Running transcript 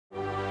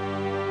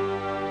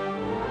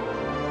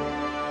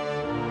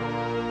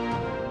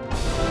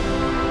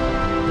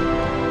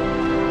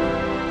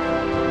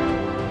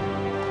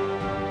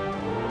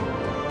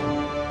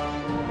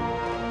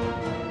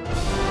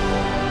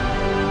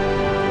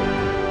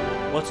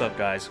What's up,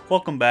 guys?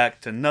 Welcome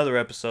back to another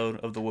episode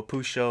of the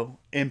WHA-POOSHERS Show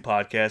in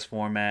podcast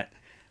format.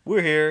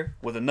 We're here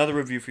with another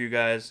review for you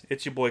guys.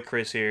 It's your boy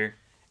Chris here.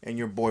 And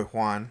your boy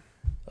Juan.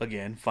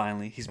 Again,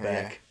 finally, he's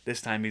back. Yeah.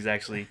 This time he's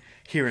actually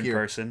here in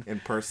person.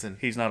 In person.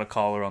 He's not a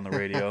caller on the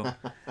radio.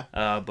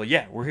 But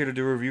yeah, we're here to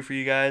do a review for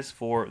you guys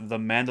for The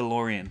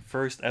Mandalorian.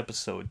 First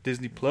episode,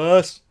 Disney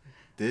Plus.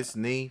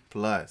 Disney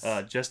Plus.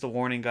 Just a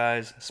warning,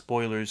 guys.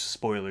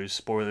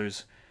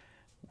 Spoilers.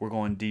 We're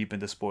going deep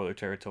into spoiler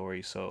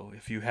territory, so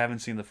if you haven't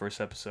seen the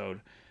first episode,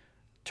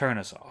 turn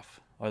us off.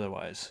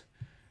 Otherwise,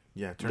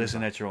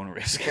 listen at your own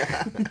risk.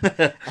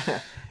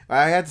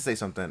 I had to say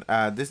something.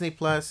 Disney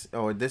Plus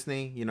or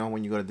Disney, you know,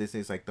 when you go to Disney,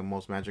 it's like the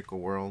most magical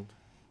world.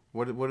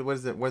 What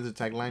is it? What is the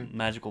tagline?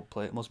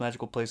 Most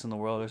magical place in the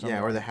world, or something.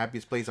 Yeah, or the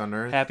happiest place on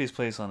earth. Happiest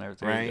place on earth.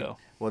 There right? you go.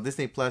 Well,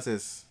 Disney Plus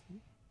is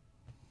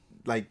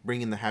like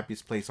bringing the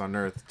happiest place on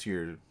earth to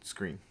your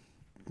screen.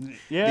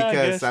 Yeah,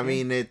 because I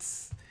mean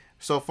it's.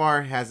 So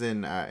far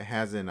hasn't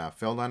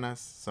failed on us.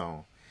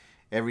 So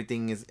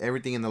everything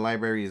in the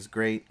library is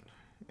great,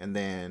 and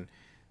then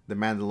the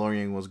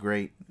Mandalorian was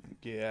great.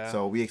 Yeah.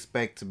 So we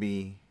expect to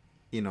be,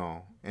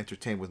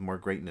 entertained with more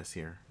greatness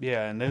here.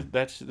 Yeah, and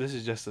this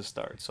is just the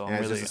start. So I'm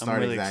really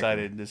exactly.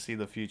 excited to see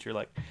the future.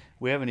 Like,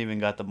 we haven't even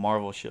got the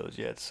Marvel shows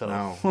yet. So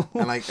no,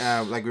 and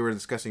like we were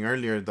discussing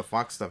earlier, the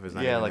Fox stuff is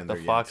not. Yeah, even like in the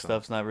there Fox yet,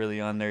 stuff's not really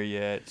on there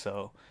yet.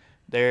 So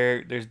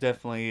there's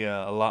definitely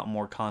a lot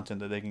more content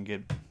that they can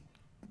get.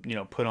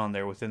 Put on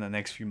there within the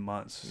next few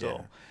months.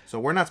 So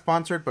we're not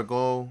sponsored, but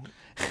go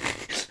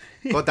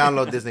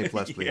download Disney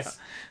Plus, please.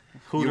 Yeah.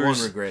 Hooters, you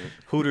won't regret it.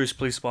 Hooters,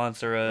 please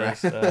sponsor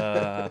us.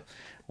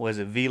 What is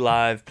it? V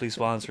Live, please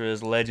sponsor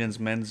us. Legends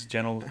Men's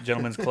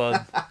Gentlemen's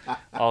Club,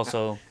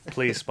 also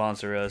please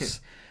sponsor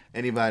us.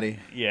 Anybody?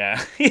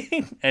 Yeah.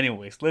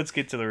 Anyways, let's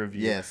get to the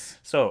review. Yes.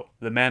 So,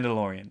 The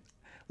Mandalorian.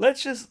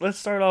 Let's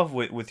start off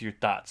with your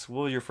thoughts.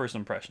 What was your first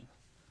impression?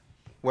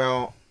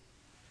 Well,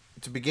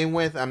 to begin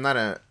with, I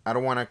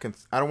don't want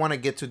to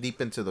get too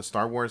deep into the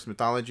Star Wars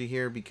mythology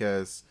here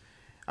because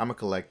I'm a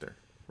collector,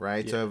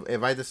 right? Yeah. So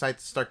if I decide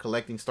to start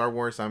collecting Star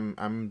Wars,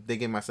 I'm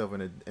digging myself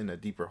in a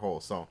deeper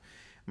hole. So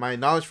my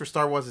knowledge for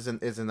Star Wars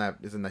isn't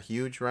that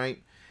huge,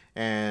 right?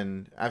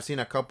 And I've seen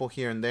a couple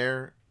here and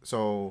there.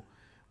 So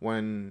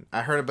when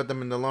I heard about the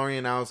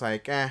Mandalorian, I was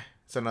like,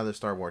 it's another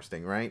Star Wars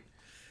thing, right?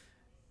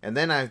 And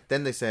then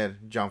they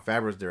said Jon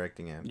Favreau's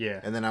directing it. Yeah.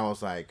 And then I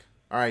was like,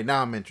 all right,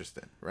 now I'm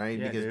interested, right?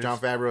 Yeah, because Jon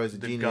Favreau is a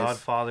genius. The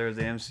godfather of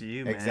the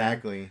MCU, man.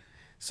 Exactly.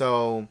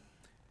 So,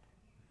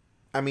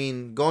 I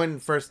mean, going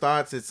first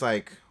thoughts, it's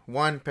like,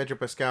 one, Pedro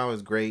Pascal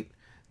is great.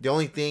 The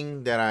only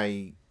thing that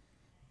I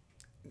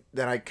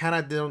kind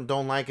of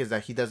don't like is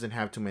that he doesn't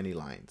have too many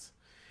lines.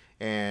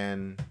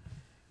 And,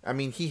 I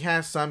mean, he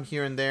has some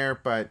here and there,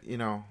 but,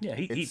 Yeah,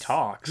 he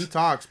talks. He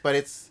talks, but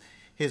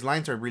his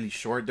lines are really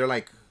short. They're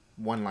like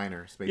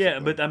one-liners, basically. Yeah,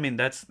 but I mean,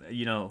 that's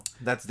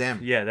them.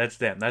 Yeah, that's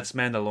them. That's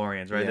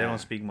Mandalorians, right? Yeah. They don't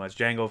speak much.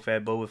 Jango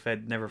Fett, Boba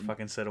Fett never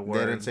fucking said a word.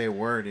 They didn't say a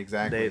word,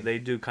 exactly. They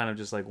do kind of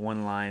just like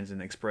one-lines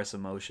and express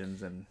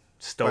emotions and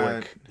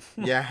stoic.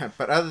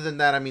 But other than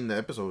that, I mean, the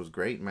episode was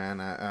great, man.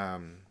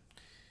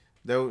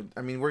 Though,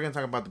 I mean, we're gonna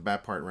talk about the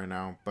bad part right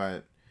now,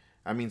 but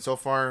I mean, so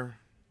far,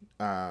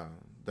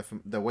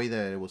 the way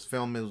that it was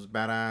filmed, it was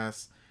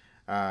badass.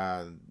 What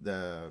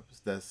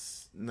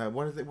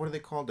are they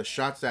called? The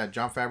shots that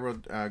Jon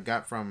Favreau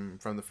got from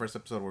the first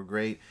episode were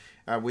great.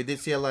 We did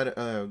see a lot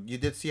of you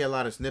did see a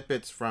lot of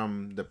snippets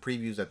from the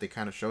previews that they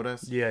kind of showed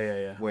us.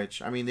 Yeah.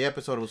 Which, I mean, the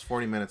episode was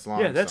 40 minutes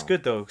long. Yeah, that's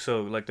good though.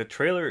 So like the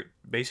trailer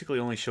basically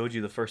only showed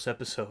you the first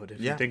episode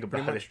if you think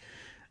about it.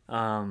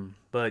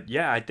 But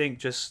yeah, I think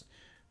just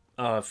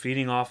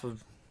feeding off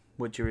of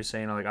what you were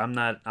saying, like I'm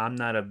not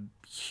a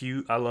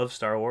huge. I love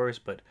Star Wars,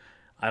 but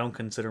I don't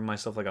consider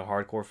myself like a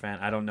hardcore fan.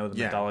 I don't know the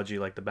mythology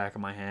like the back of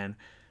my hand.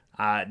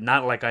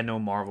 Not like I know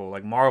Marvel.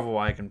 Like Marvel,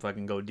 I can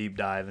fucking go deep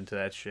dive into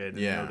that shit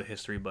and know the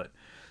history. But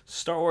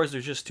Star Wars,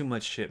 there's just too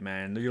much shit,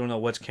 man. You don't know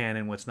what's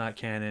canon, what's not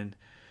canon.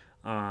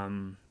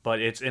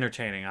 But it's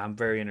entertaining. I'm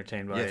very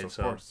entertained by it. Of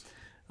course.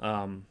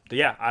 But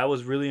yeah, I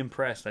was really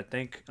impressed. I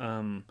think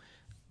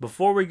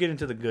before we get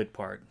into the good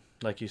part,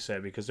 like you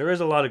said, because there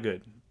is a lot of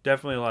good,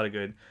 definitely a lot of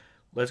good.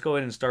 Let's go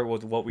ahead and start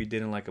with what we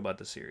didn't like about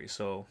the series.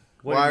 So.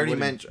 I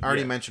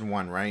already mentioned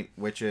one, right?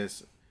 Which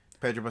is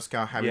Pedro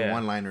Pascal having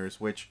one-liners.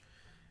 Which,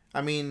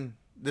 I mean,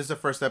 this is the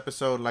first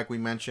episode. Like we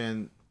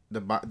mentioned, the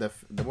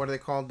what are they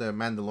called? The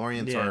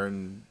Mandalorians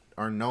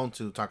are known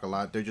to talk a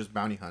lot. They're just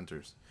bounty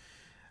hunters.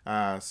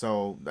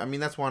 So I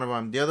mean, that's one of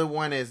them. The other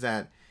one is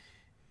that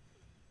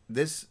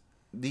these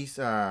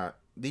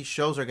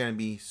shows are going to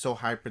be so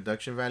high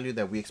production value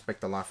that we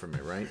expect a lot from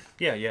it, right?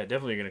 Yeah,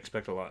 definitely gonna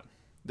expect a lot.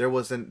 There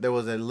was a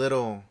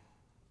little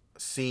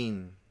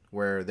scene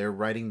where they're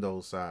riding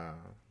those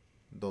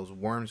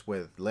worms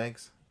with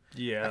legs.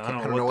 Yeah, I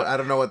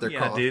don't know what they're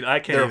called. Dude, I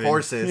can't. They're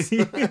horses.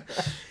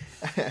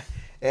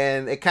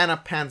 And it kind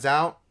of pans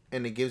out,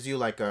 and it gives you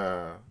like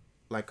a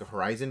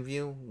horizon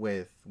view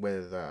with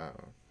the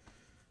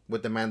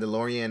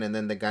Mandalorian, and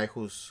then the guy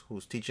who's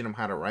teaching him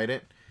how to ride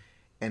it,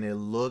 and it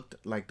looked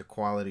like the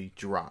quality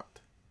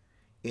dropped.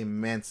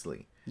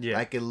 immensely. Yeah.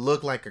 Like it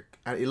looked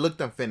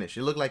unfinished.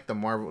 It looked like the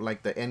Marvel,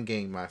 like the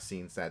Endgame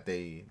scenes that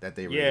they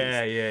released.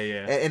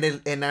 Yeah.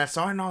 And I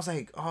saw it and I was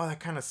like, oh, that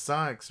kind of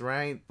sucks,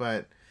 right?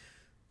 But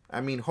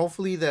I mean,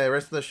 hopefully the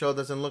rest of the show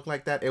doesn't look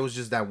like that. It was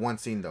just that one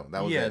scene though.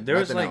 That was it. There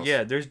was Nothing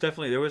else.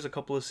 there was a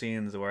couple of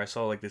scenes where I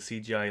saw like the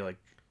CGI like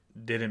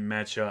didn't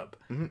match up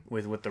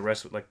with the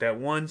rest of like that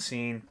one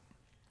scene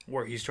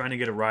where he's trying to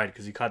get a ride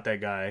because he caught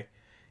that guy.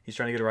 He's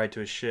trying to get a ride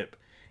to his ship,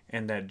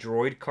 and that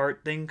droid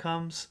cart thing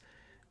comes,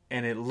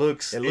 and it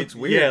looks weird.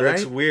 Yeah, it right?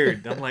 looks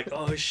weird. I'm like,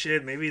 oh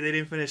shit, maybe they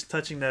didn't finish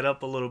touching that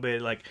up a little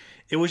bit. Like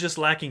it was just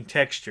lacking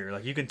texture.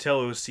 Like you can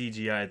tell it was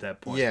CGI at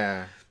that point.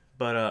 Yeah.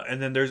 But and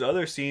then there's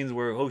other scenes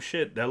where oh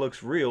shit, that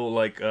looks real.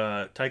 Like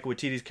Taika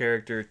Waititi's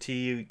character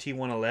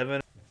T111.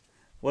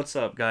 What's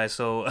up, guys?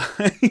 So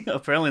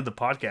apparently the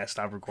podcast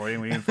stopped recording.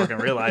 We didn't fucking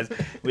realize.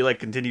 We like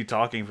continued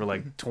talking for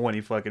like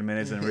 20 fucking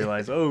minutes and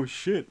realized, oh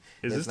shit,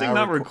 is this thing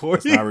not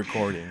recording? It's not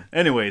recording.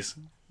 Anyways,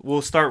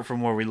 we'll start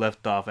from where we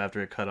left off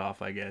after it cut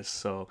off, I guess.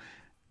 So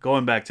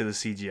going back to the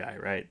CGI,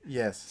 right?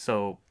 Yes.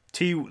 So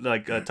Taika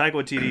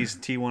Waititi's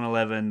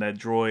T111, that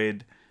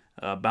droid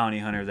bounty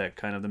hunter that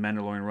kind of the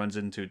Mandalorian runs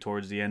into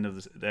towards the end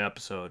of the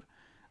episode,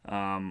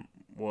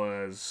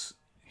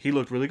 he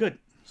looked really good.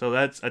 So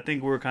I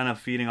think we're kind of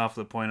feeding off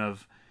the point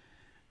of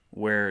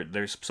where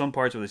there's some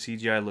parts where the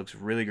CGI looks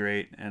really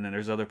great, and then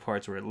there's other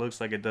parts where it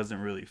looks like it doesn't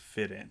really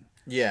fit in.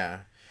 Yeah,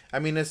 I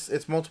mean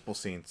it's multiple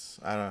scenes.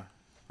 I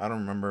don't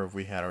remember if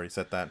we had already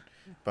said that,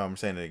 but I'm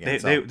saying it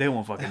again. They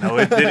won't fucking know.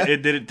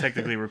 It didn't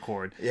technically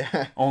record.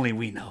 Yeah, only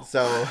we know.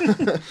 So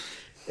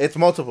it's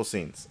multiple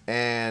scenes,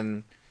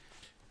 and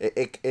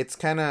it's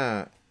kind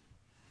of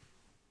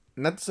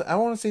not. I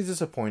don't want to say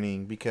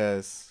disappointing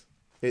because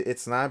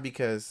it's not,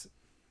 because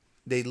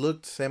they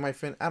looked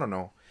semi-fin. I don't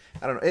know.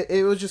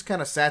 It was just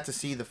kind of sad to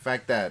see the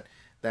fact that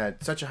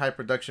such a high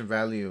production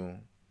value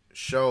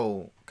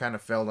show kind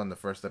of failed on the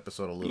first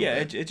episode a little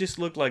bit. Yeah, it just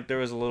looked like there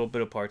was a little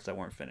bit of parts that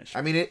weren't finished.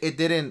 I mean, it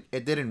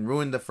didn't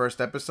ruin the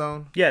first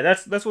episode. Yeah,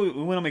 that's what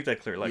we want to make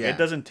that clear. Like, it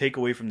doesn't take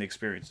away from the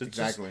experience. It's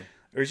exactly.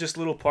 There's just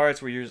little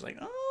parts where you're just like,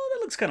 oh,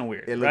 that looks kind of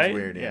weird. It right? looks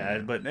weird. Yeah,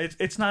 but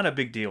it's not a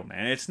big deal,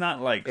 man. It's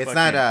not like it's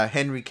not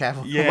Henry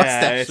Cavill. Yeah,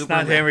 mustache it's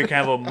Superman. not Henry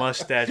Cavill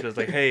mustache. But it's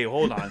like, hey,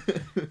 hold on,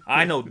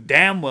 I know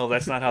damn well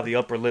that's not how the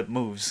upper lip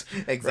moves.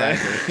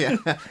 Exactly. Right?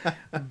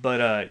 Yeah.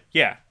 But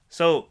yeah.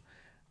 So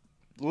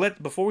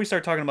before we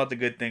start talking about the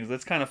good things,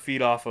 let's kind of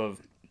feed off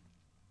of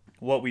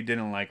what we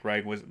didn't like.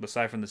 Right, was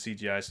aside from the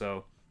CGI.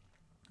 So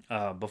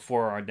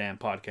before our damn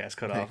podcast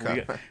cut off,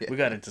 we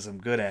got into some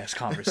good ass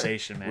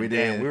conversation, man. We did.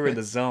 Damn, we were in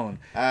the zone.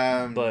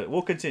 But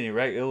we'll continue.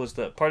 Right, it was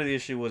part of the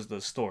issue was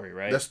the story.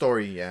 Right, the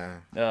story. Yeah.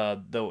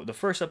 The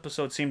first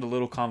episode seemed a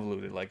little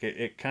convoluted. Like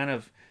it kind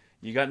of,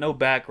 you got no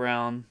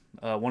background.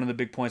 One of the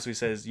big points we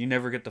said is you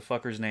never get the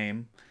fucker's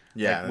name.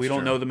 Yeah, like, we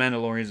don't know the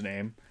Mandalorian's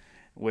name,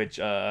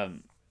 which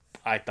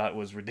I thought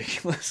was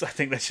ridiculous. I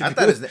think that should.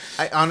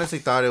 I honestly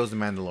thought it was the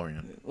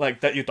Mandalorian.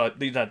 Like that, you thought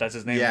that's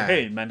his name. Yeah. Like,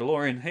 hey,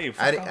 Mandalorian. Hey,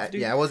 fuck off,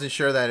 dude. I wasn't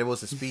sure that it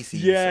was a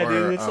species. Yeah, or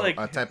dude, it's like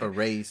a type of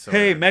race. Or...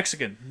 Hey,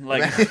 Mexican.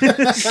 Like,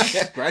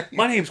 right?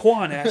 My name's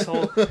Juan,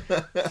 asshole.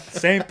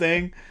 Same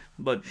thing.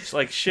 But it's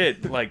like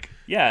shit. Like,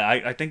 yeah,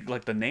 I think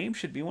like the name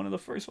should be one of the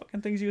first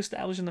fucking things you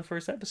establish in the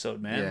first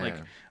episode, man. Yeah. Like,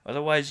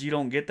 otherwise you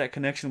don't get that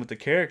connection with the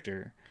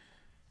character.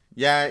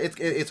 Yeah,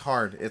 it's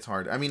hard. It's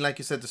hard. I mean, like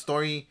you said, the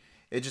story,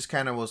 it just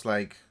kind of was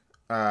like,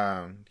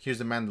 here's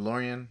the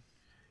Mandalorian,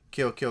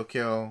 kill.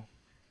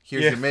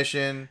 Here's your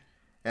mission,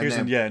 and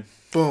then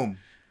boom,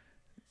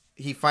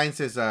 he finds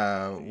his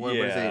what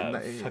is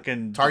it?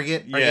 Fucking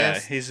target. I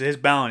guess. his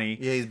bounty.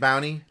 Yeah, his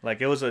bounty.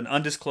 Like it was an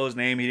undisclosed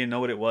name. He didn't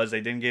know what it was.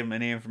 They didn't give him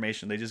any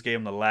information. They just gave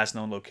him the last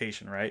known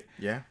location, right?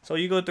 Yeah. So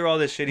you go through all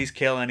this shit he's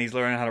killing. He's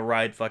learning how to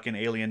ride fucking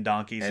alien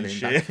donkeys and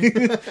shit.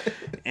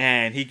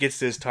 And he gets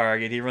to his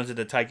target. He runs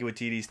into Taika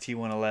Waititi's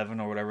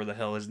T111 or whatever the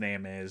hell his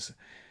name is.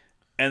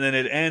 And then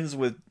it ends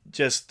with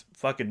just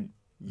fucking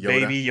Yoda.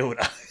 Baby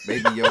Yoda.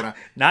 Baby Yoda.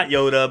 Not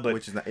Yoda, but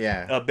which is not,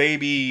 yeah, a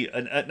baby,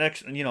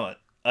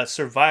 a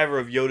survivor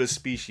of Yoda's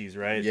species,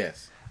 right?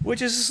 Yes.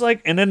 Which is just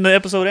like, and then the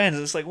episode ends.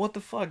 It's like, what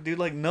the fuck, dude?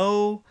 Like,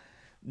 no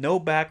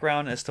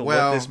background as to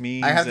what this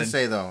means. I have to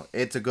say though,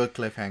 it's a good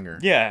cliffhanger.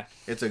 Yeah,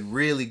 it's a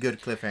really good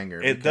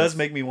cliffhanger. It does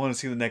make me want to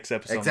see the next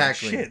episode.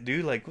 Exactly. Like, shit,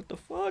 dude. Like, what the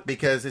fuck?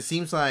 Because it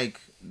seems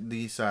like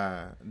this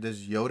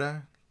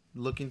Yoda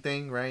looking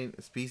thing,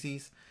 right?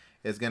 Species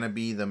is gonna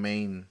be the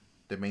main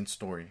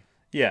story.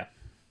 Yeah.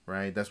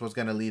 Right. That's what's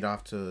gonna lead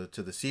off to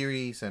the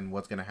series and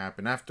what's gonna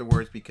happen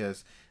afterwards,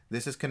 because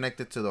this is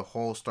connected to the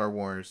whole Star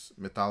Wars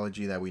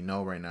mythology that we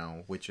know right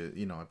now, which is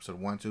episode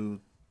 1 through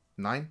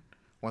 9.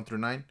 1 through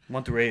 9.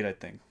 1 through 8, I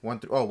think. 1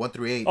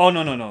 through 8. Oh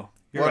no.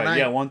 You're right. 9,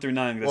 yeah, 1 through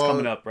 9. That's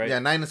coming up, right? Yeah,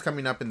 9 is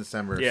coming up in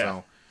December.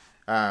 Yeah.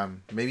 So,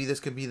 maybe this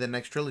could be the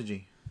next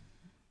trilogy.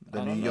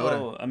 The new Yoda.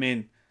 Know. I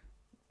mean,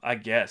 I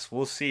guess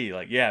we'll see.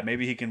 Like, yeah,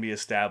 maybe he can be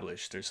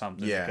established or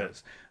something. Yeah.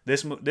 Because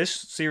this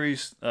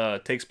series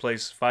takes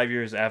place 5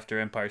 years after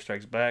Empire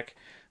Strikes Back,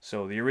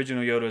 so the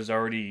original Yoda is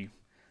already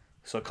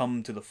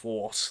succumbed to the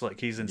Force. Like,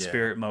 he's in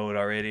spirit mode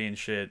already and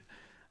shit.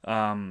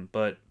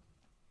 But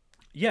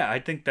yeah, I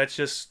think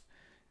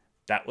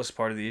that was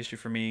part of the issue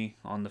for me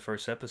on the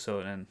first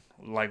episode, and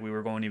like we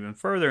were going even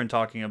further and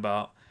talking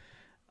about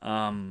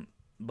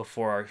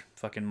before our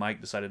fucking mic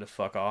decided to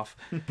fuck off,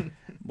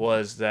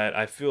 was that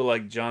I feel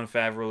like Jon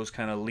Favreau is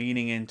kind of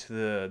leaning into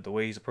the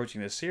way he's approaching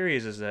this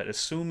series, is that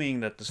assuming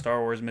that the Star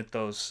Wars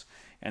mythos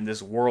and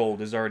this world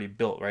is already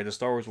built, right? The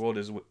Star Wars world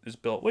is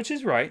built, which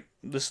is right.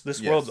 This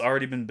yes. world's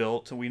already been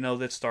built. We know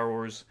that Star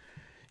Wars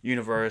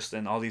universe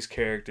and all these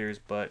characters,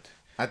 but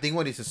I think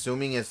what he's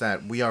assuming is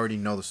that we already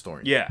know the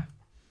story. Yeah.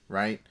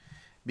 Right?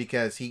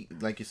 Because he,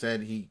 like you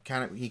said, he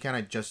kind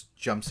of just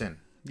jumps in.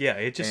 Yeah,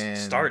 it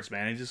just starts,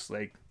 man. It just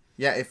like...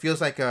 Yeah, it feels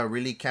like a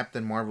really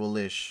Captain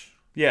Marvel-ish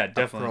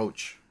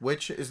approach,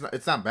 which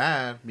it's not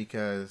bad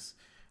because,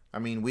 I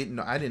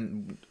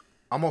mean,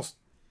 almost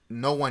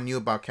no one knew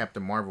about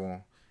Captain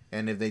Marvel,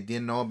 and if they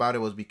didn't know about it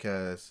was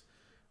because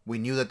we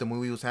knew that the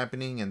movie was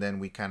happening, and then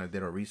we kind of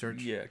did our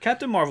research. Yeah,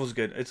 Captain Marvel's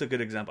good. It's a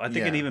good example. I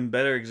think an even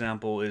better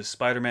example is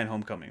Spider-Man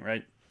Homecoming,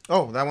 right?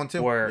 Oh, that one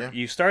too. Where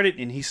you start it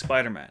and he's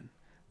Spider-Man.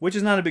 Which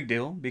is not a big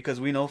deal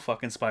because we know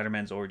fucking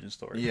Spider-Man's origin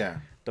story. Yeah.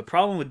 The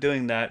problem with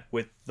doing that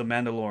with the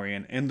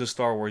Mandalorian in the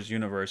Star Wars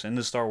universe, in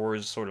the Star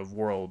Wars sort of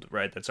world,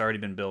 right, that's already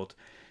been built,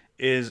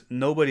 is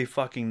nobody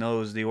fucking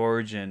knows the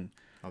origin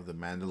of the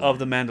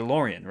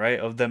Mandalorian,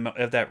 right? Of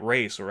that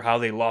race, or how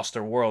they lost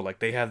their world. Like,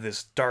 they have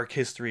this dark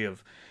history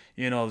of,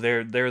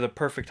 they're the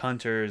perfect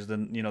hunters, the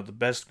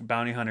best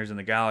bounty hunters in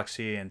the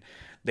galaxy, and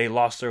they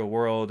lost their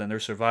world and they're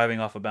surviving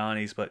off of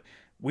bounties, but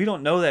we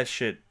don't know that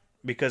shit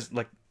because,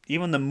 like,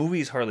 even the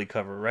movies hardly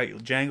cover, right?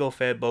 Jango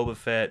Fett, Boba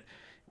Fett,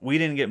 we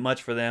didn't get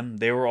much for them.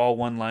 They were all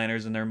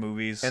one-liners in their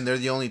movies. And they're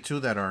the only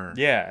two that are...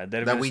 Yeah.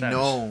 That we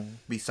know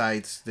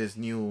besides this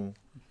new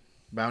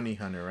bounty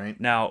hunter, right?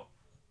 Now,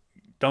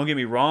 don't get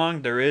me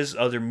wrong. There is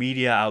other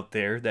media out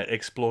there that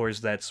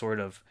explores that sort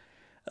of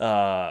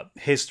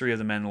history of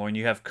the Mandalorian.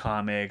 You have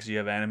comics, you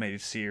have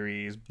animated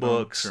series,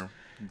 books. Sure.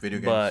 Video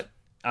games. But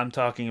I'm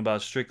talking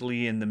about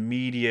strictly in the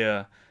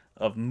media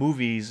of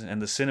movies and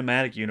the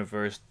cinematic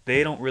universe.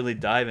 They don't really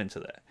dive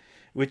into that,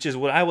 which is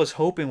what I was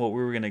hoping what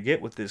we were going to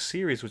get with this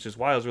series, which is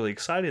why I was really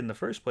excited in the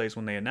first place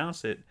when they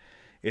announced it,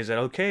 is that,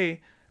 okay,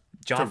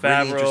 Jon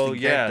Favreau,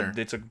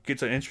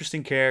 it's an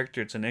interesting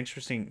character, it's an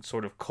interesting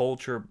sort of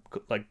culture,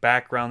 like,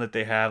 background that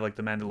they have, like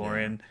the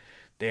Mandalorian. Yeah.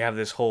 They have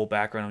this whole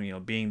background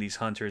of, being these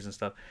hunters and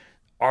stuff.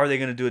 Are they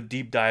going to do a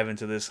deep dive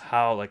into this,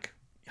 how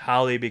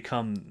they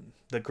become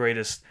the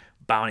greatest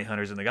bounty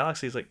hunters in the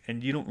galaxy? Is like,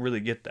 and you don't really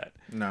get that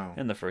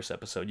in the first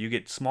episode. You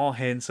get small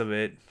hints of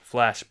it,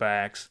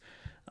 flashbacks,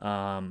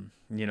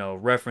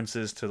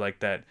 references to, like,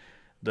 the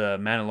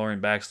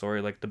Mandalorian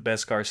backstory, like the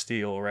Beskar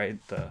steel, right?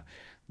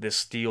 This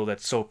steel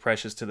that's so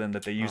precious to them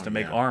that they use to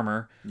make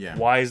armor. Yeah.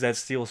 Why is that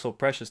steel so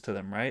precious to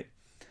them, right?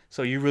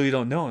 So you really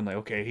don't know, and like,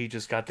 okay, he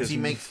just got this. He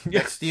makes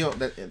that steel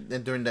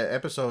that during the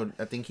episode.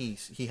 I think he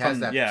has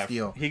that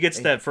steel. He gets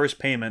that first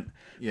payment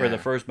for the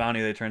first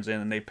bounty that he turns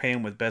in, and they pay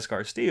him with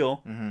Beskar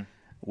steel,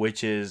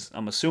 which is,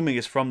 I'm assuming,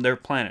 is from their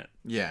planet.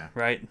 Yeah.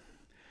 Right.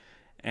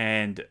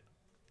 And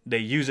they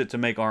use it to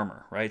make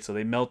armor, right? So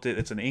they melt it.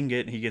 It's an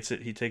ingot. He gets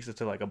it. He takes it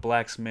to, like, a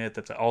blacksmith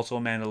that's also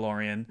a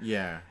Mandalorian.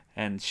 Yeah.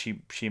 And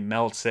she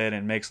melts it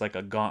and makes, like,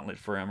 a gauntlet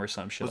for him or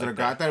some shit. Was it a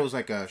gauntlet? I thought it was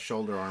like a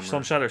shoulder armor.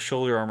 Some sort of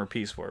shoulder armor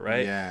piece for it,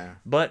 right? Yeah.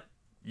 But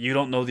you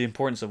don't know the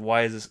importance of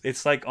why is this.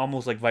 It's like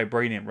almost like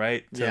vibranium,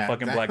 right? To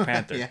fucking Black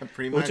Panther. Yeah,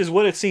 pretty much. Which is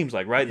what it seems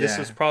like, right? Yeah. This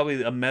is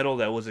probably a metal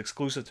that was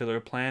exclusive to their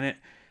planet.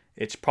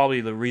 It's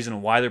probably the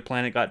reason why their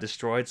planet got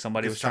destroyed.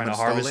 Somebody was trying to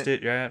harvest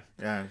it. Yeah.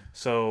 Yeah.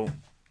 So,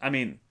 I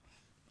mean,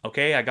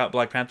 okay, I got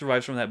Black Panther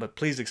vibes from that, but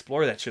please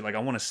explore that shit. Like, I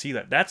want to see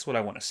that. That's what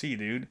I want to see,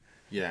 dude.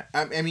 Yeah.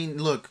 I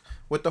mean, look,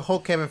 with the whole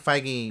Kevin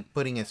Feige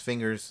putting his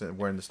fingers,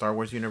 we're in the Star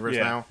Wars universe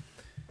now,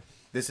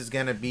 this is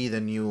going to be the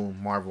new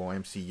Marvel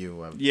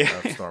MCU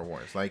of Star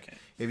Wars. Like,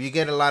 if you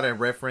get a lot of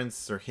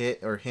reference or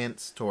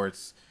hints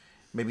towards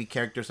maybe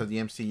characters of the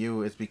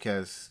MCU, it's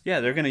because...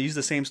 Yeah, they're going to use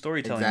the same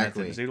storytelling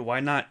methods, dude.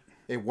 Why not?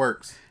 It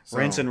works. So.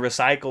 Rinse and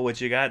recycle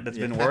what you got that's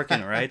been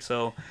working, right?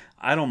 So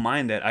I don't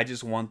mind that. I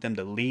just want them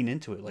to lean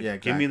into it.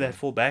 Like, give me that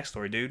full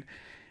backstory, dude.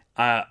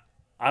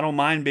 I don't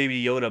mind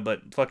Baby Yoda,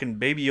 but fucking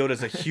Baby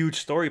Yoda's a huge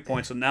story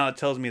point. So now it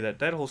tells me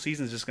that whole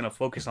season is just gonna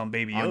focus on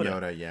Baby Yoda.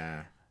 On Yoda,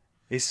 yeah.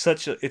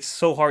 It's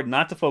so hard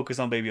not to focus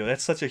on Baby Yoda.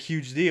 That's such a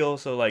huge deal.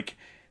 So, like,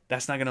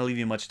 that's not gonna leave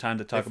you much time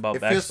to talk about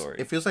backstory.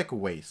 It feels like a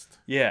waste.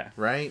 Yeah.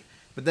 Right.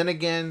 But then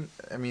again,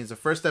 I mean, it's the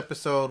first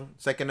episode.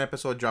 Second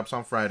episode drops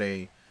on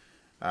Friday.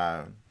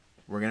 We're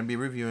gonna be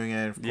reviewing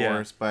it, of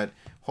course, but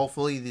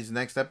hopefully these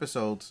next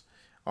episodes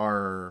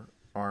are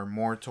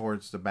more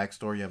towards the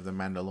backstory of the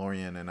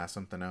Mandalorian and not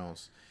something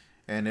else.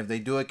 And if they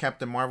do it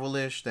Captain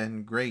Marvel-ish,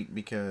 then great,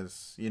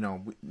 because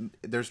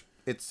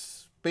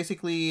it's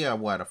basically a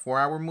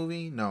 4-hour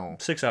movie? No,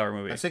 6-hour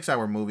movie. A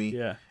 6-hour movie.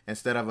 Yeah.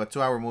 Instead of a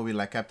 2-hour movie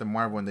like Captain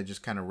Marvel, and they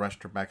just kind of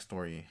rushed her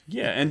backstory.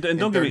 Yeah, and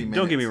don't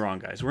get me wrong,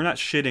 guys. We're not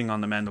shitting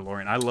on the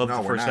Mandalorian. I love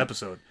the first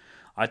episode.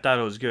 I thought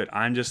it was good.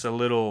 I'm just a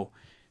little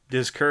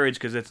discouraged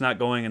because it's not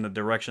going in the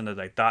direction that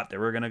I thought they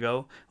were going to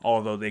go,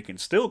 although they can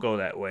still go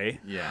that way.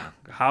 Yeah.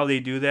 How they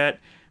do that,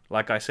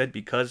 like I said,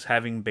 because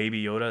having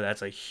Baby Yoda,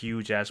 that's a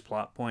huge ass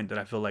plot point that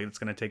I feel like it's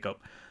going to take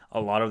up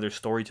a lot of their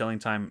storytelling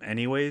time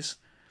anyways.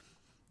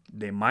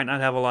 They might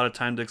not have a lot of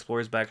time to explore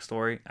his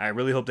backstory. I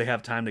really hope they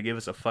have time to give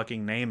us a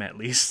fucking name at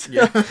least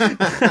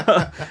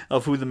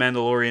of who the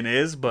Mandalorian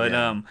is. But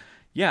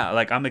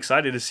like I'm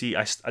excited to see.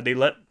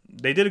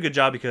 They did a good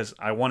job because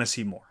I want to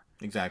see more.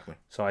 Exactly.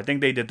 So I think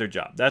they did their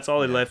job. That's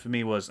all they left for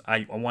me was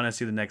I want to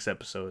see the next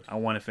episode. I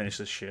want to finish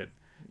this shit.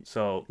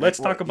 So let's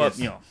talk about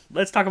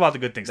let's talk about the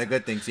good things. The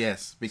good things,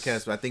 yes,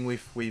 because I think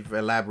we've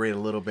elaborated a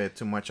little bit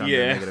too much on the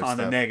negative stuff.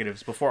 The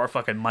negatives before our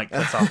fucking mic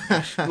cuts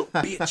off. Little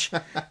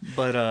bitch.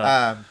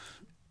 But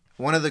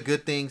one of the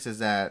good things is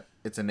that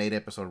it's an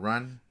 8-episode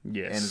run.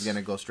 Yes. And it's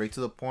gonna go straight to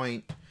the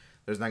point.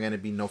 There's not gonna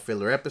be no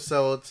filler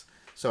episodes.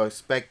 So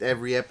expect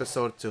every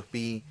episode to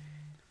be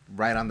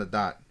right on the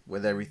dot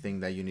with everything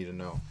that you need to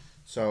know.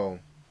 So,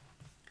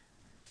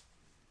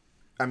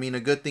 I mean, a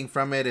good thing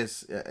from it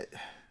is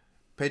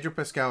Pedro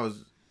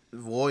Pascal's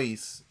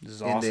voice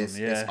is in awesome. this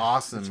is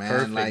awesome, it's man.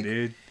 Perfect, like,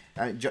 dude.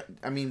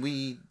 I mean,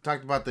 we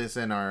talked about this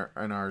in our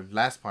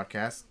last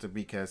podcast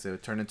because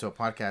it turned into a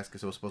podcast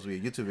because it was supposed to be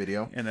a YouTube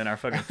video. And then our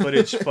fucking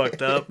footage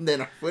fucked up. And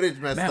then our footage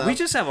messed up. Man, we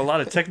just have a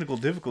lot of technical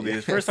difficulties.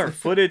 Yes. First, our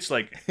footage,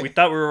 like, we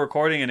thought we were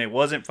recording and it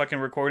wasn't fucking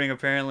recording,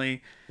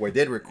 apparently. We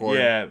did record.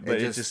 Yeah,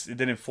 but it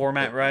didn't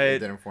format right. It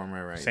didn't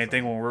format right. Same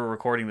thing when we were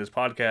recording this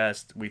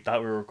podcast. We thought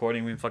we were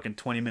recording. We fucking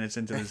 20 minutes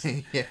into this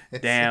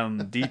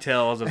damn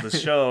details of the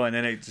show, and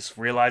then it just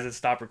realized it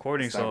stopped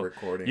recording.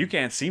 You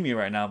can't see me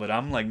right now, but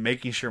I'm like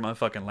making sure my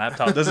fucking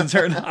laptop doesn't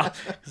turn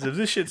off. Because if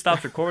this shit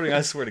stops recording, I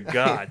swear to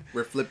God.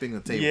 We're flipping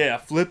the table. Yeah,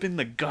 flipping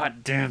the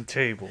goddamn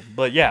table.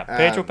 But yeah,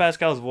 Pedro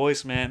Pascal's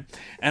voice, man.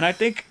 And I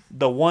think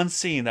the one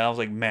scene that I was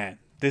like, man,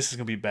 this is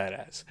going to be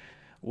badass,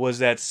 was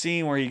that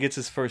scene where he gets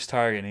his first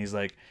target and he's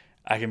like,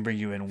 I can bring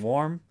you in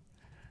warm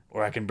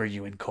or I can bring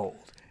you in cold.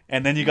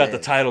 And then you got the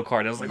title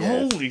card. I was like,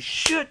 holy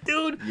shit,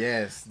 dude.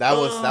 Yes, that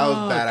was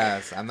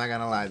badass. I'm not going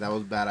to lie. That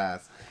was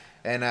badass.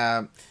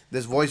 And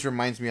this voice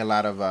reminds me a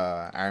lot of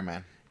Iron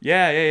Man.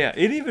 Yeah.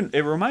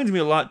 It reminds me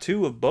a lot,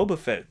 too, of Boba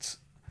Fett's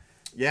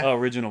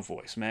original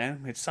voice,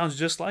 man. It sounds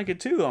just like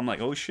it, too. I'm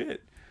like, oh,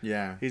 shit.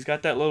 Yeah. He's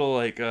got that little,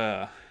 like...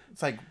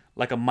 it's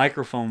like a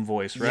microphone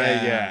voice,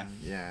 right?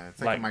 Yeah,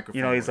 it's like a microphone.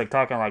 You know, he's like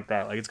talking like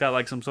that. Like it's got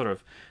like some sort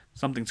of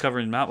something's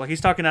covering his mouth. Like he's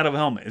talking out of a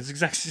helmet. It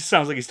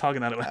sounds like he's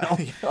talking out of a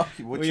helmet.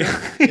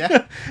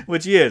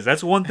 Which he is.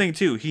 That's one thing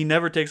too. He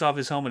never takes off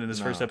his helmet in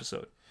this first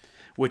episode,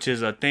 which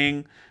is a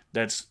thing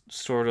that's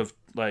sort of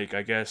like,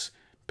 I guess,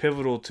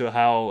 pivotal to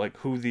how like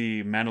who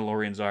the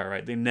Mandalorians are.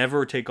 Right? They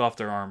never take off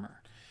their armor.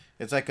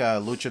 It's like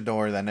a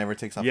luchador that never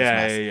takes off his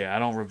mask. Yeah. I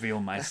don't reveal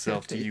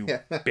myself to you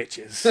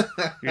bitches.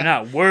 You're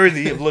not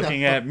worthy of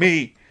looking at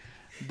me.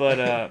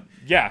 But,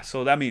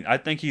 so, I mean, I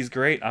think he's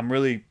great. I'm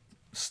really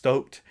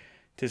stoked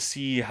to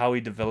see how he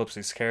develops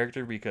his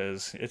character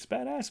because it's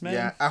badass, man.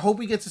 Yeah, I hope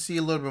we get to see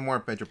a little bit more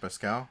of Pedro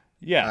Pascal.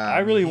 Yeah, I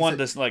really want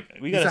this, like,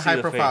 we gotta see the face. He's a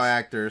high-profile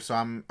actor, so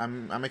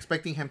I'm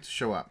expecting him to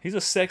show up. He's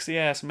a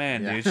sexy-ass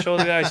man, dude. Show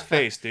the guy's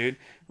face, dude.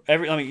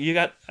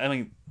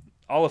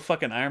 All the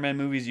fucking Iron Man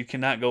movies, you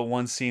cannot go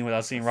one scene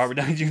without seeing Robert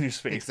Downey Jr.'s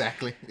face.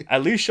 Exactly.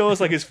 At least show us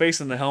like his face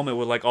in the helmet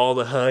with like all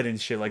the HUD and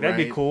shit. Like that'd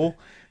be cool.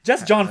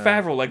 Just Jon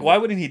Favreau. Like why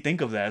wouldn't he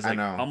think of that? It's like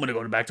I'm gonna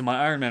go back to my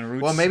Iron Man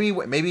roots. Well, maybe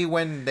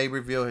when they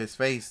reveal his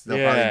face,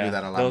 they'll probably do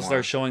that a lot more. They'll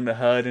start showing the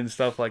HUD and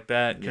stuff like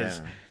that because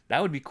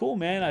that would be cool,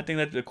 man. I think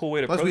that's a cool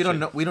way to. Plus,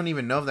 we don't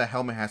even know if that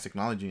helmet has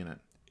technology in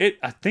it.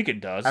 I think it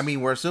does. I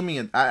mean, we're assuming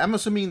it. I'm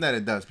assuming that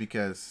it does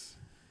because.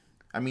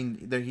 I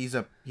mean, he's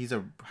a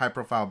high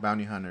profile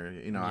bounty hunter.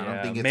 You know, I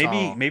don't think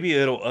it's maybe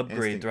it'll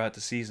upgrade throughout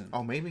the season.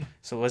 Oh, maybe.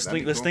 So let's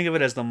think of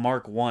it as the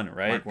Mark 1,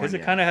 right? Because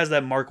it kind of has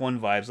that Mark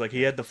 1 vibes. Like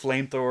he had the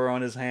flamethrower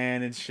on his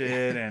hand and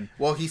shit. And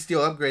well, he's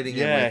still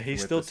upgrading.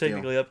 He's still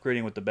technically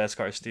upgrading with the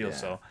Beskar steel. Yeah.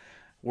 So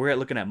we're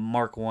looking at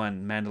Mark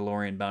 1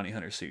 Mandalorian bounty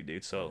hunter suit,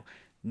 dude. So.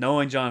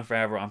 Knowing Jon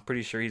Favreau, I'm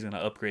pretty sure he's gonna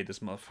upgrade this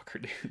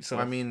motherfucker, dude. So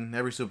I mean,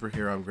 every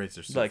superhero upgrades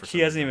their suit. Like he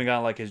hasn't even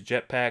got like his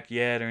jetpack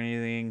yet or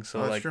anything.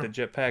 So like the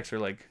jetpacks are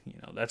like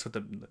that's what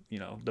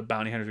the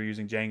bounty hunters are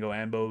using, Django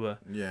and Boba.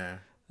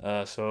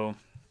 Yeah. So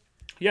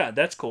yeah,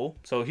 that's cool.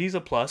 So he's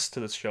a plus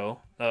to this show.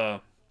 Another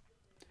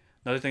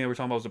thing that we're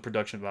talking about was the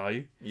production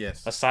value.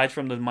 Yes. Aside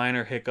from the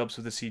minor hiccups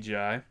with the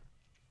CGI,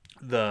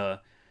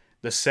 the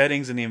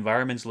settings and the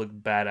environments look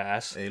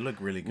badass. They look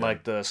really good.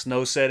 Like the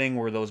snow setting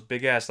where those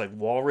big ass like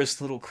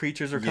walrus little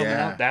creatures are coming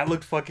out. That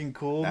looked fucking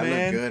cool, man.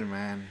 That looked good,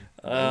 man.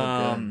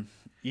 Looked good.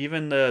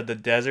 Even the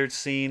desert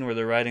scene where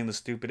they're riding the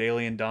stupid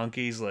alien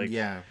donkeys, like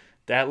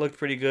that looked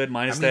pretty good.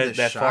 Minus that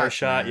shots, far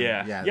shot,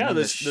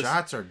 the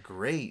shots are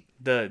great.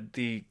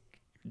 The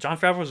Jon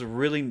Favreau was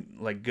really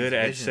like good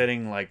at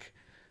setting like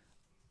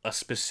a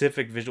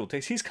specific visual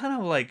taste. He's kind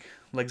of like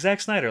Zack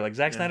Snyder. Like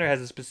Zack Snyder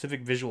has a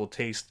specific visual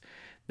taste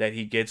that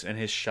he gets in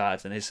his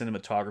shots and his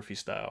cinematography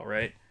style,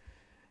 right?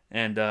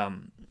 And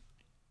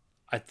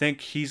I think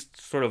he's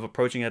sort of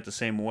approaching it the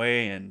same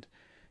way, and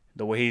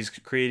the way he's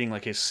creating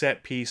like his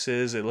set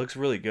pieces. It looks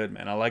really good,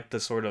 man. I like the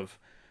sort of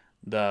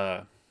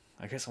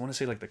I guess I want to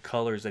say like the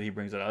colors that he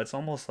brings out. It's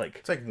almost like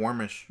it's like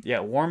warmish.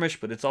 Yeah,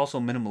 warmish, but it's also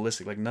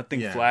minimalistic. Like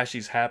nothing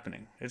flashy's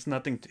happening. It's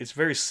nothing. It's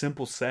very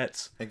simple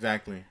sets.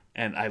 Exactly.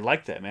 And I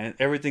like that, man.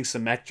 Everything's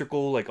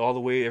symmetrical, like all the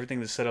way. Everything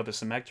that's set up is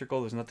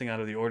symmetrical. There's nothing out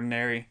of the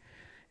ordinary.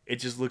 It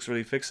just looks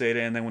really fixated.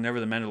 And then whenever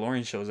the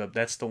Mandalorian shows up,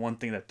 that's the one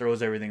thing that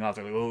throws everything off.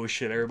 They're like, oh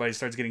shit, everybody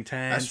starts getting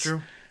tense. That's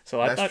true.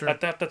 So I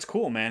thought that's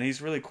cool, man.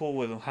 He's really cool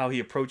with how he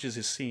approaches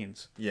his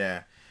scenes.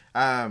 Yeah.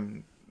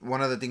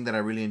 One other thing that I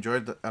really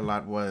enjoyed a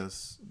lot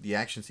was the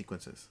action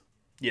sequences.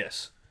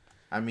 Yes.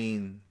 I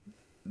mean,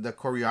 the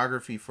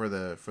choreography for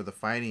the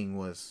fighting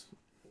was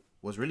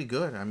really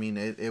good. I mean,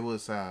 it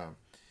was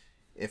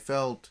it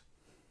felt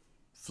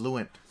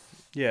fluent.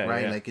 Yeah.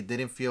 Right. Yeah. Like it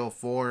didn't feel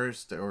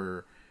forced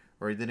or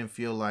it didn't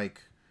feel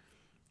like.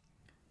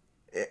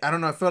 I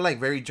don't know. It felt like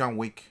very John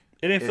Wick.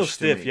 It didn't feel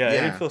stiff. Yeah.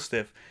 It didn't feel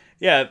stiff.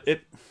 Yeah. The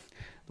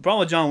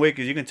problem with John Wick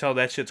is you can tell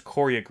that shit's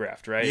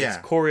choreographed, right? Yeah.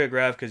 It's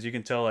choreographed because you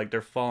can tell like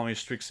they're following a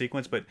strict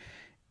sequence, but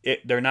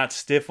they're not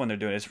stiff when they're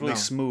doing it. It's really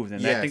smooth,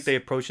 and I think they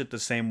approach it the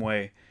same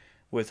way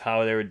with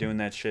how they were doing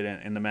that shit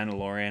in The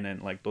Mandalorian,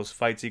 and like those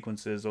fight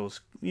sequences,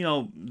 those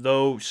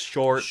though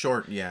short,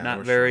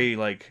 not very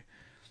like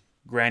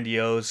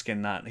grandiose,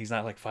 and he's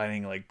not like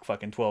fighting like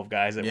fucking 12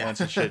 guys at once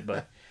and shit,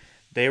 but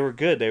they were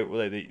good. They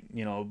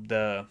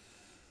the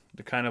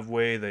kind of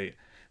way they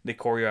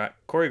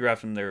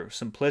choreographed them. They're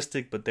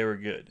simplistic, but they were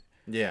good.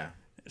 Yeah.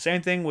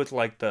 Same thing with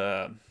like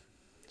the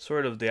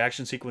sort of the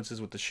action sequences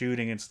with the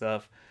shooting and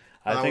stuff.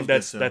 I think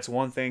that's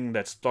one thing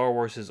that Star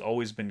Wars has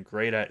always been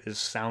great at is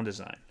sound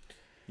design.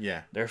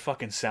 Yeah. Their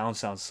fucking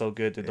sounds so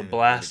good. The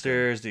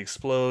blasters, the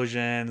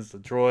explosions, the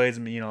droids. I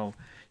mean,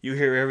 you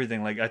hear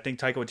everything. Like I think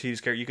Taika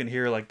Waititi's character, you can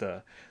hear like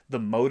the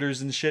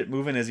motors and shit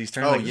moving as he's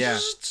turning. Oh like, yeah.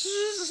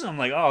 I'm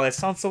like, oh, that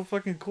sounds so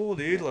fucking cool,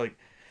 dude. Like.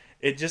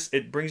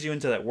 It brings you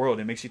into that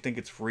world. It makes you think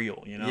it's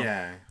real,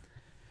 Yeah.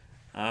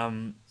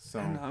 So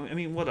I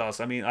mean, what else?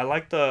 I mean, I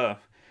like the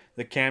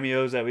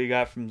cameos that we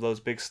got from those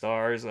big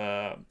stars.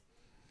 The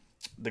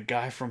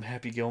guy from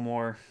Happy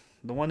Gilmore,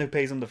 the one who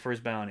pays him the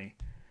first bounty.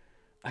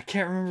 I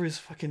can't remember his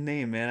fucking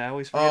name, man. I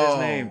always forget his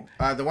name.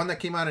 The one that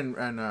came out in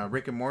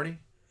Rick and Morty.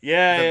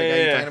 Yeah, Is that the guy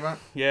you're talking about?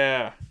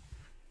 Yeah.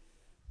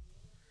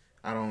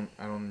 I don't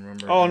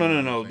remember. Oh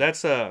no.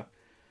 That's let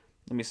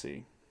me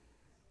see.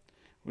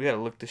 We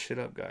gotta look this shit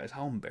up, guys.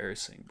 How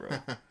embarrassing, bro.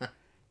 I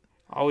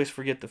always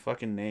forget the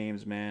fucking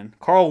names, man.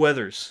 Carl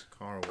Weathers.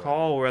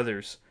 Carl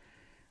Weathers.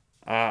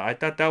 I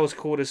thought that was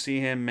cool to see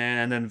him, man.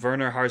 And then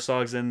Werner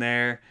Herzog's in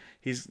there.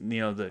 He's,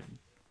 the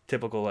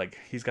typical, like,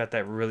 he's got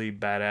that really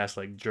badass,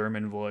 like,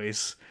 German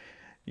voice.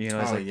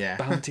 It's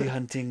bounty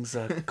hunting's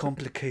a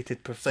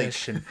complicated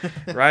profession.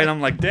 Right?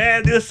 I'm like,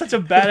 damn, dude, that's such a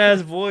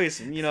badass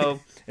voice. And,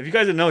 if you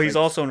guys didn't know, he's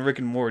also in Rick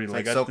and Morty.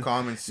 Like so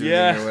calm and soothing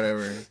or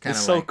whatever.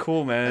 It's so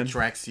cool, man.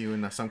 Attracts you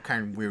in some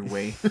kind of weird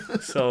way.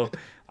 So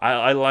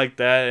I like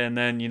that. And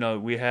then,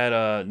 we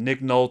had Nick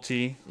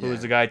Nolte, who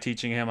was the guy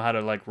teaching him how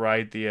to, like,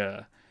 ride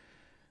the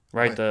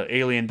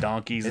alien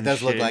donkeys and shit. It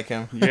does look like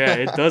him. Yeah,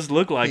 it does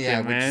look like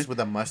him, man. Just with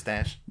a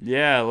mustache.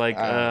 Yeah, like...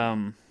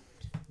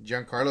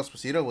 Giancarlo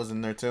Esposito was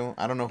in there too.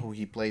 I don't know who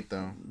he played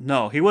though.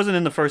 No, he wasn't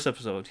in the first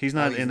episode. He's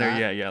not in there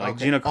yet. Yeah, like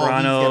okay. Gina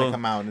Carano. He's gonna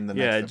come out in the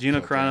next episode. Gina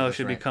Carano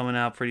should be coming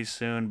out pretty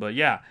soon. But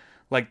yeah,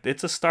 like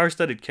it's a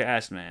star-studded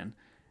cast, man.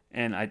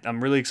 And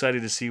I'm really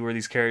excited to see where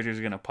these characters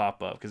are gonna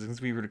pop up because it's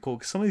gonna be really cool.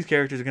 Because some of these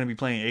characters are gonna be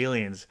playing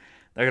aliens.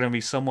 They're gonna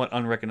be somewhat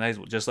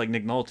unrecognizable, just like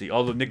Nick Nolte.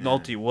 Although Nick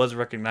Nolte was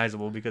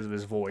recognizable because of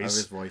his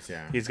voice.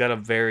 He's got a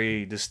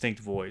very distinct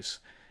voice.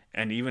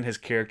 And even his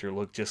character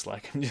looked just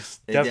like him. It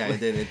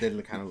did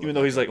look kind of. Even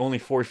though he's like only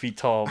 4 feet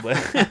tall, but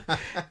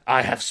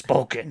I have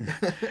spoken,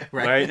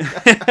 right?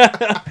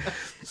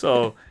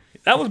 So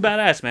that was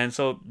badass, man.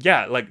 So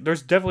yeah, like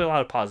there's definitely a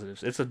lot of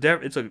positives. It's a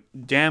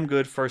damn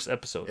good first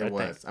episode. It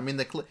was. Think. I mean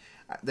the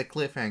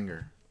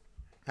cliffhanger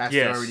has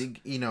to already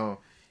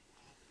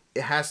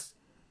it has.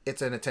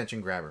 It's an attention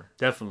grabber.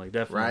 Definitely.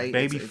 Right?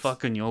 Baby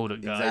fucking Yoda,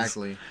 guys.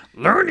 Exactly.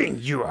 Learning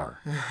you are.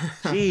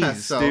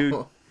 Jeez,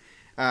 dude.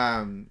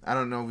 I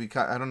don't know.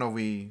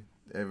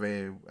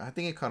 I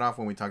think it cut off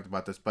when we talked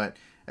about this, but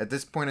at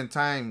this point in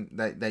time,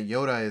 that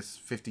Yoda is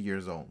 50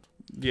 years old.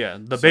 Yeah,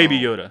 baby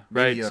Yoda,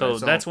 right? Baby Yoda. So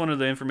that's one of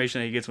the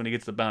information that he gets when he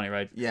gets the bounty,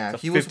 right? Yeah,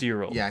 he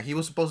 50-year-old. Yeah, he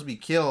was supposed to be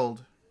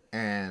killed,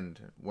 and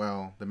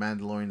the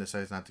Mandalorian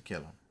decides not to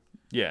kill him.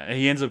 Yeah, and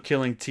he ends up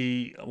killing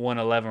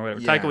T-111 or whatever.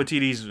 Taika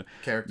Waititi's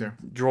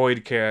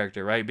droid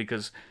character, right?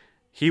 Because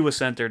he was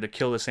sent there to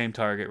kill the same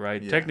target,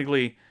 right? Yeah.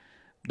 Technically,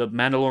 the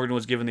Mandalorian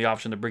was given the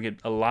option to bring it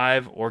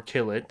alive or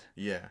kill it.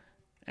 Yeah.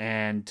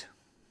 And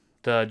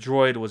the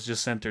droid was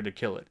just sent there to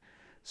kill it.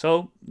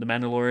 So, the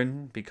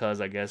Mandalorian,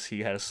 because I guess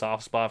he had a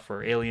soft spot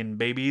for alien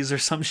babies or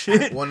some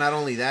shit. Well, not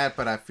only that,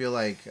 but I feel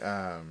like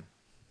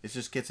it's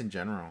just kids in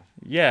general.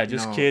 Yeah,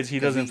 just kids. He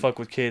doesn't fuck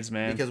with kids,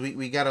 man. Because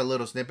we got a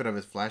little snippet of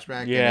his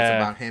flashback. Yeah. And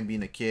it's about him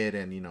being a kid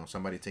and,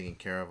 somebody taking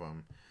care of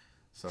him.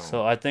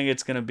 So I think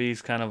it's going to be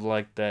kind of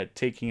like that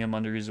taking him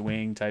under his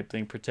wing type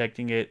thing,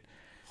 protecting it.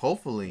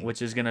 Hopefully.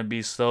 Which is gonna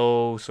be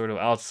so sort of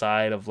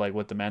outside of like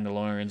what the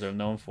Mandalorians are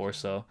known for.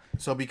 So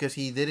because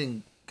he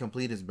didn't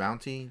complete his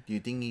bounty, do you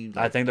think he?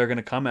 I think they're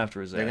gonna come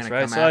after his ass,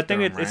 right? So I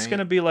think it's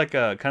gonna be like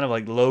a kind of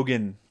like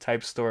Logan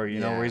type story, you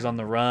know, where he's on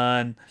the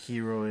run,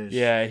 hero-ish.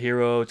 Yeah,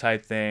 hero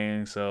type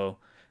thing. So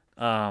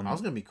that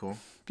was gonna be cool.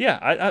 Yeah,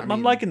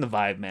 I'm liking the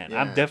vibe, man.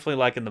 Yeah. I'm definitely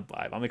liking the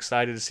vibe. I'm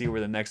excited to see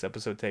where the next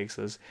episode takes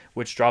us,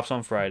 which drops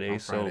on Friday.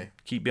 So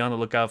be on the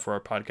lookout for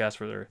our podcast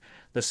for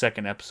the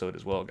second episode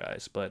as well,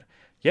 guys. But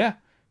yeah,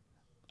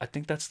 I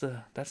think that's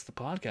the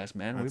podcast,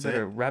 man. We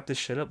better wrap this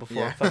shit up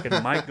before our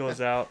fucking mic goes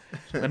out.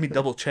 Let me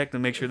double check to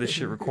make sure this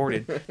shit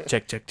recorded.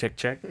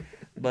 Check.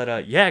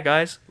 But yeah,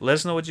 guys, let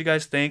us know what you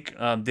guys think.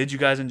 Did you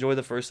guys enjoy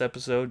the first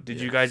episode?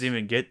 Did you guys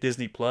even get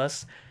Disney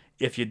Plus?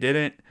 If you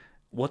didn't,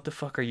 what the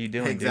fuck are you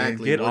doing,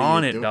 dude? Get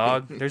on it,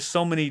 dog. There's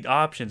so many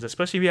options,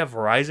 especially if you have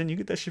Verizon. You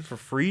get that shit for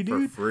free,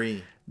 dude. For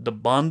free. The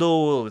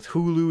bundle with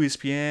Hulu,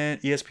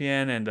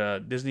 ESPN,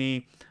 and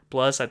Disney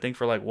Plus, I think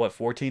for like what,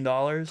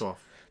 $14?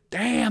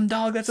 Damn,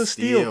 dog, that's a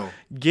steal.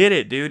 Get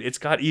it, dude. It's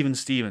got even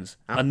Stevens.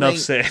 Enough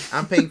said.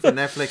 I'm paying for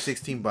Netflix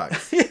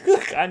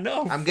 $16. I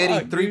know. I'm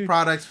getting 3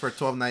 products for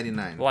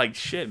 $12.99. Like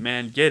shit,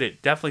 man. Get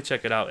it. Definitely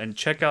check it out, and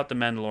check out The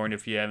Mandalorian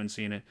if you haven't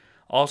seen it.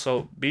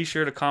 Also, be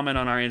sure to comment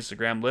on our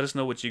Instagram. Let us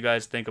know what you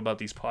guys think about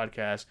these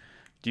podcasts.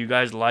 Do you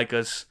guys like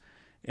us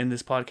in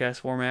this podcast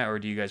format, or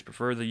do you guys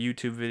prefer the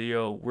YouTube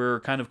video?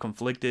 We're kind of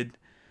conflicted.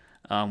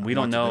 We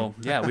don't know.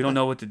 We don't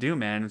know what to do,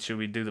 man. Should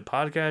we do the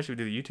podcast? Should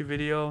we do the YouTube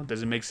video?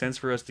 Does it make sense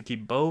for us to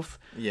keep both?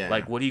 Yeah.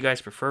 Like, what do you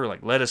guys prefer? Like,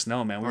 let us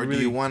know, man. Or do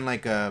you want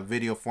like a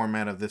video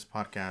format of this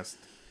podcast?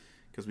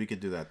 Because we could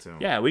do that too.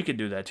 Yeah, we could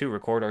do that too.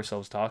 Record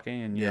ourselves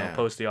talking and you know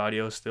post the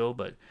audio still.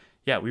 But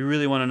yeah, we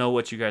really want to know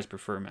what you guys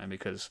prefer, man.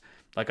 Because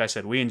like I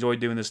said, we enjoy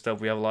doing this stuff.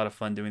 We have a lot of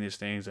fun doing these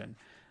things, and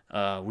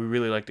we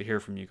really like to hear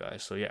from you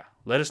guys. So yeah,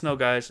 let us know,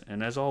 guys.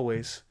 And as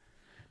always,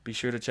 be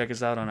sure to check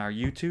us out on our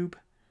YouTube,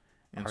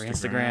 our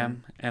Instagram,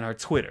 and our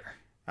Twitter.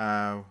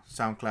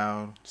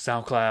 SoundCloud,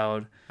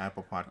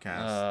 Apple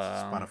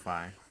Podcasts,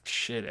 Spotify.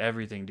 Shit,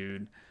 everything,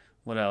 dude.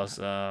 What else?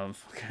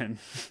 Fucking.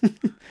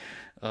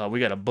 We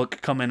got a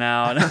book coming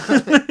out.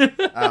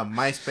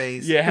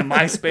 MySpace. Yeah,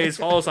 MySpace.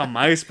 Follow us on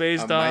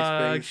MySpace,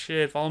 dog. MySpace.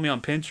 Shit, follow me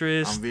on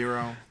Pinterest. On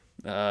Vero.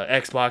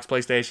 Xbox,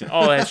 PlayStation,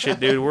 all that shit,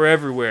 dude. We're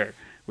everywhere.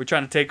 We're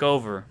trying to take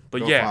over. But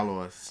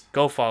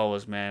go follow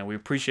us, man. We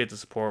appreciate the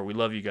support. We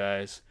love you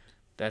guys.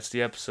 That's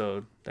the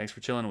episode. Thanks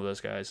for chilling with us,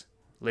 guys.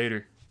 Later.